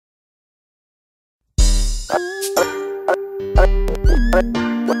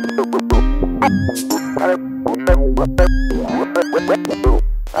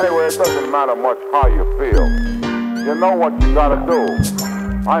Anyway, it doesn't matter much how you feel. You know what you gotta do.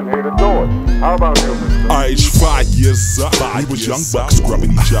 I'm here to do it. How about you, mister? Age 5 years up, we was young bucks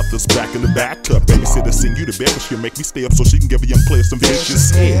scrubbing each other's back in the bathtub. Babysitter sing you to bed, but she'll make me stay up so she can give a young player some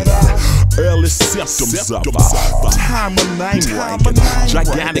vicious head. Early symptoms of time of name ranking,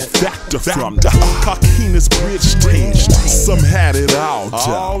 gigantic factor from the Coquina's bridge stage. Some had it all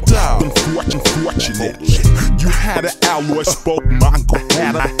down. Unfortunately, you had an alloy spoke mango,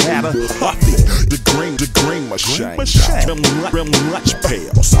 had a puffy, the green machine, them lunch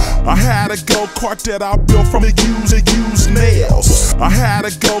pails. I had a go-kart that I built from the used nails. I had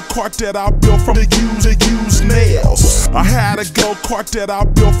a go-kart that I built from the used nails. I had a go-kart that I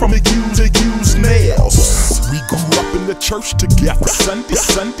built from the used nails. We grew up in the church together,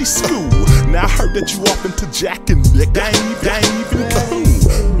 Sunday school. Now I heard that you off into Jack and Nick. I ain't even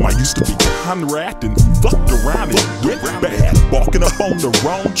cool. I used to be Conrad and fucked around and went bad, walking up on the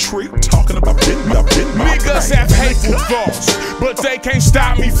wrong tree, talking about getting my niggas have hateful thoughts, but they can't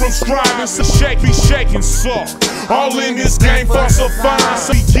stop me from striving. So shake me, shaking soft. All in this game falsifying,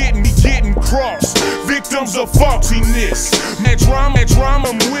 so me getting crossed. Victims of faultiness. Man, drama,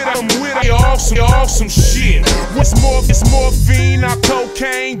 I'm with it. Awesome shit. What's morphine, or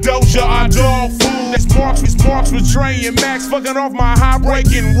cocaine, doja, or dog food. That's Marks betraying Max, fucking off my high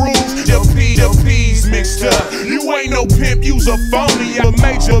breaking rules. The P's mixed up. You ain't no pimp, you's a phony. A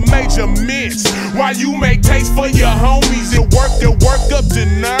major mints. While you make taste for your homies, it work up the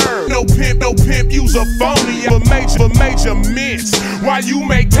nerve. No pimp, you's a phony. A major mints. While you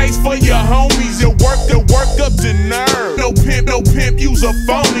make taste for your homies, it work up the nerve. No pimp, you's a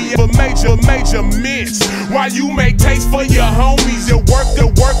phony. A major mints. While you make taste for your homies, it work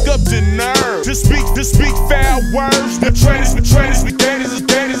up the nerve. To speak foul words, the traitors,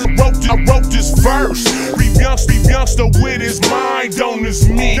 I wrote this verse. Reap youngster with his mind on his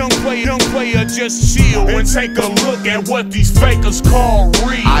knee. Young player, just chill and take a look at what these fakers call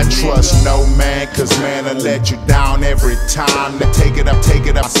real. I trust no man, cause man will let you down every time. To take it up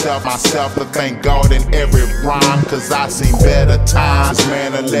myself, to thank God in every rhyme, cause I seen better times.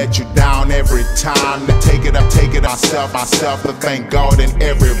 Man will let you down every time. To take it up myself, to thank God in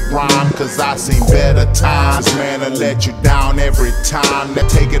every rhyme, cause I seen better times. Man will let you down every time. To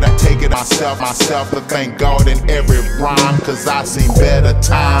take it up myself, to thank God in every rhyme, cause I seen better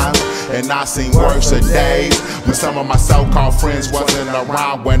times. And I seen worse of days, when some of my so-called friends wasn't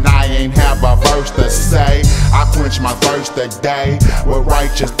around, when I ain't have a verse to say. I quench my thirst today with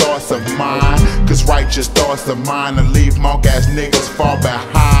righteous thoughts of mine, cause righteous thoughts of mine will leave monk ass niggas fall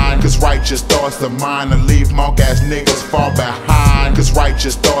behind. Cause righteous thoughts of mine will leave monk ass niggas fall behind. Cause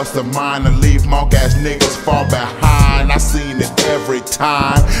righteous thoughts of mine will leave monk ass niggas fall behind. I seen it every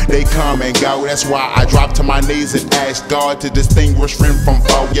time they come and go. That's why I drop to my knees and ask God to distinguish friend from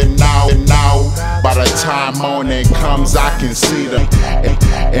foe. You know, by the time morning comes I can see them.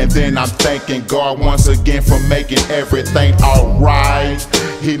 And then I'm thanking God once again for making everything alright.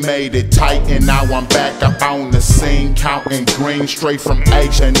 He made it tight and now I'm back up on the scene, counting green straight from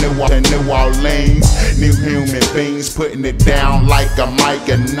H to New Orleans. New human beings putting it down like a mic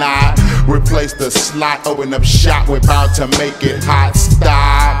and not. Replace the slot, open up shop, we're about to make it hot.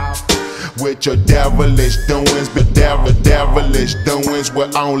 Stop with your devilish doings, but devilish doings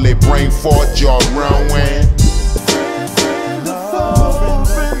will only bring forth your ruin.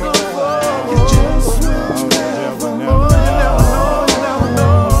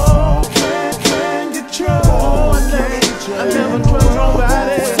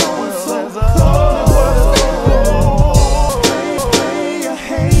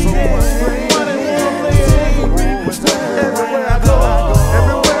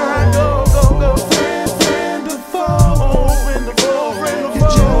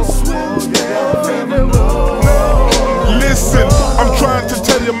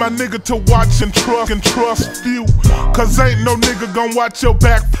 My nigga to watch and trust you, cause ain't no nigga gon' watch your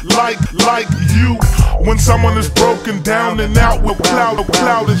back like you. When someone is broken down and out with cloud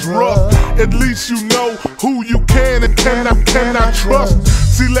is rough, at least you know who you can and cannot trust.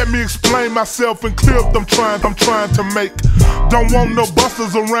 See, let me explain myself and clear up I'm trying to make. Don't want no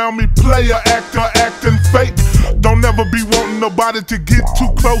busters around me, player acting fake. Don't ever be wanting nobody to get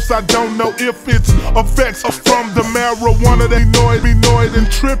too close. I don't know if it's effects from the marijuana. They noid and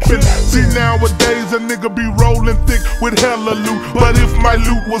tripping. See, nowadays a nigga be rolling thick with hella loot. But if my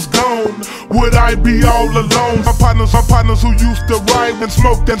loot was gone, would I be all alone? My partners who used to ride and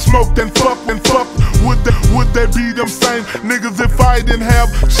smoke and fuck Would they be them same niggas if I didn't have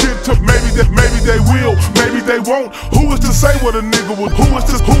shit to? Maybe they will, maybe they won't. Who is to say what a nigga would? Who is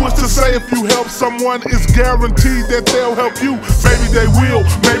to say if you help someone, it's guaranteed that they'll help you? Maybe they will,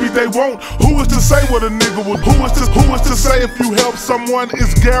 maybe they won't. Who is to say what a nigga would? Who is to say if you help someone,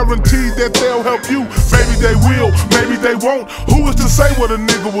 it's guaranteed that they'll help you? Maybe they will, maybe they won't. Who is to say what a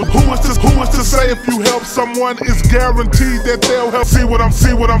nigga would? Who is to say if you help someone, it's guaranteed that they'll help? See what I'm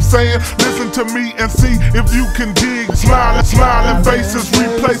saying? Listen to me and see if you can dig. Smiling faces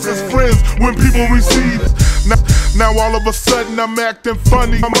replaces friends when people receive. Now all of a sudden I'm acting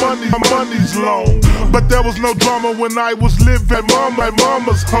funny. My money's long, but there was no drama when I was living at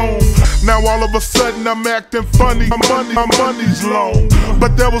mama's home. Now all of a sudden I'm acting funny. My money's long,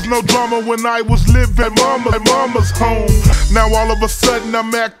 but there was no drama when I was living at mama's home. Now all of a sudden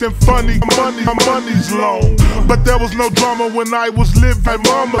I'm acting funny. My money's long, but there was no drama when I was living at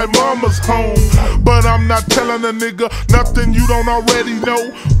mama's home. But I'm not telling a nigga nothing you don't already know.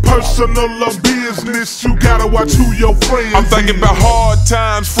 Personal or business, you gotta watch who your friends I'm thinking about hard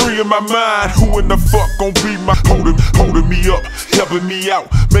times, freeing my mind. Who in the fuck gon' be my holding me up, helping me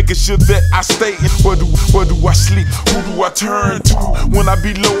out, making sure that I stay in. Where do I sleep? Who do I turn to when I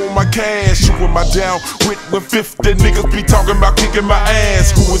be low on my cash? Who am I down with when 50 niggas be talking about kicking my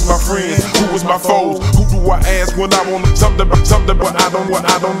ass? Who is my friends? Who is my foes? Who do I ask when I want something but I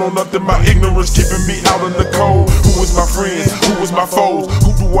don't know nothing? My ignorance keeping me out in the cold. Who is my friends? Who is my foes?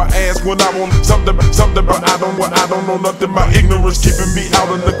 Who do I ask when I want something but I don't know nothing? My ignorance keeping me out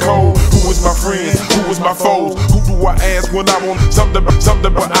in the cold. Who is my friends? Who is my foes? Who do I ask when I want something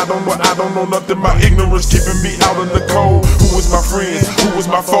but I don't know nothing? My ignorance keeping me out in the cold. Who is my friends? Who is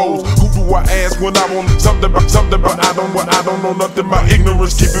my foes? Who do I ask when I want something but I don't know nothing? My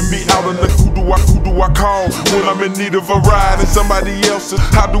ignorance keeping me out in the. Who do I call when I'm in need of a ride and somebody else's?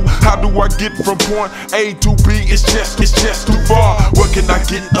 How do I get from point A to B? It's just too far. Where can I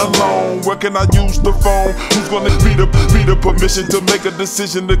get alone? Where can I use the phone? Who's gonna be the permission to make a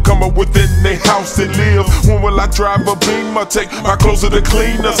decision to come up within their house and live? When will I drive a Beamer, take my clothes to the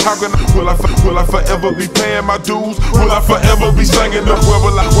cleaners? How can will I forever be paying my dues? Will I forever be singing the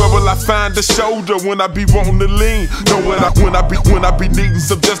where will I find the shoulder when I be wanting to lean? Know when I be needing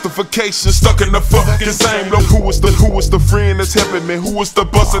some justification, stuck in the fucking same low. Who is the friend that's helping me? Who is the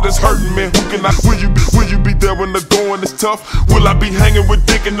buster that's hurting me? Will you be there when the going is tough? Will I be hanging with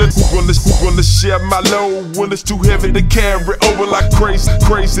dick in the who gonna share my load when it's too heavy to carry over like crazy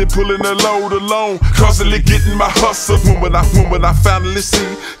pulling the load alone, constantly getting my hustle. When will I finally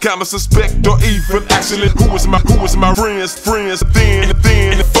see, kinda suspect or even actually who is my friends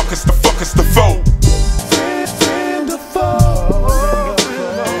then